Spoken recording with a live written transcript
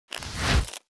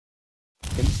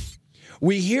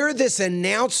We hear this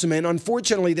announcement.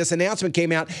 Unfortunately, this announcement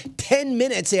came out 10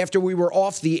 minutes after we were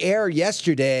off the air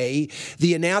yesterday.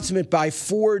 The announcement by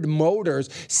Ford Motors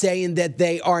saying that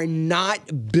they are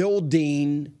not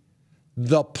building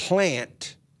the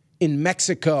plant in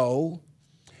Mexico,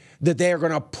 that they are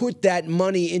going to put that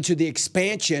money into the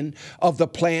expansion of the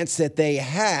plants that they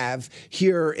have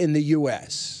here in the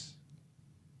U.S.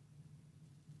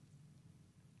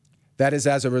 That is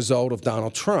as a result of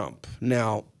Donald Trump.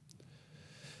 Now,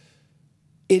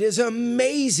 it is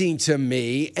amazing to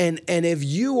me, and if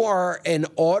you are an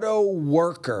auto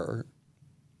worker,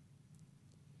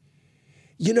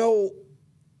 you know,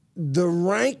 the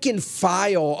rank and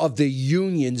file of the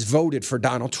unions voted for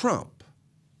Donald Trump.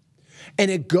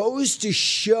 And it goes to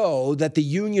show that the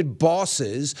union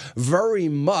bosses, very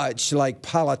much like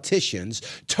politicians,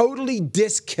 totally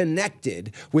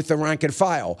disconnected with the rank and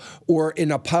file, or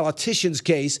in a politician's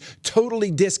case,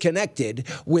 totally disconnected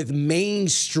with Main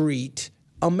Street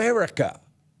America.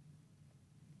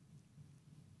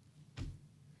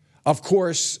 Of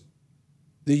course,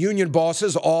 the union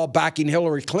bosses all backing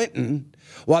Hillary Clinton,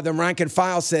 while the rank and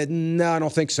file said, no, I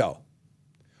don't think so.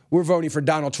 We're voting for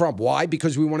Donald Trump. Why?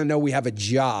 Because we want to know we have a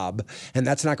job, and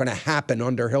that's not going to happen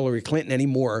under Hillary Clinton any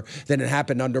more than it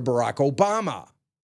happened under Barack Obama.